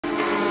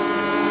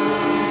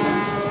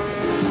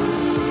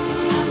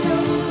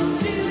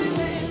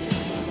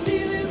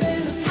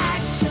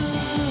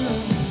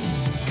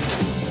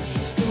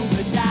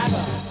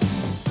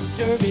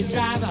curvy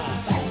driver,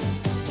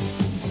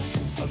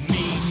 a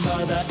mean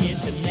mother,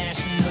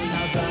 international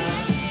lover,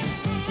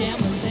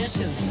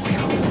 demolition,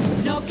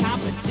 no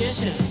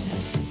competition,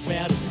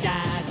 well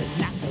disguised and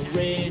not to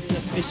raise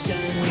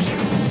suspicion.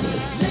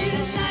 Late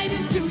at night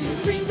into your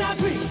dreams I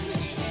breathe,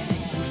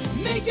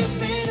 make your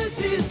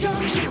fantasies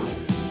come true.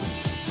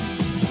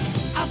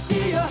 I'll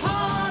steal your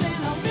heart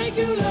and I'll make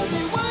you love me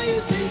while you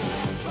sleep.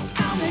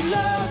 I'll make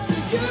love to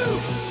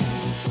you.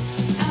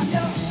 I'm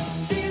your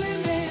Steely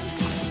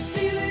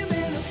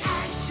Man of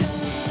Action.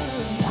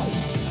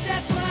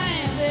 That's what I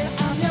am, babe.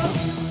 I'm your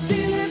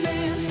Steely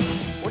Man.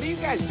 What are you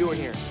guys doing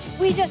here?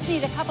 We just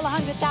need a couple of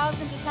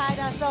 $100,000 to tide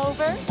us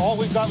over. All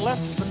we've got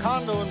left is the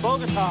condo in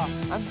Bogota.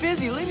 I'm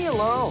busy. Leave me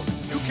alone.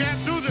 You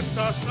can't do this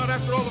to us, not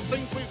after all the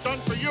things we've done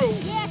for you.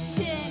 Yes,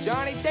 Tim.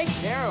 Johnny, take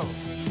care of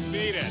him.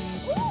 Beat it.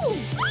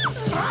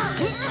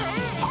 Ooh.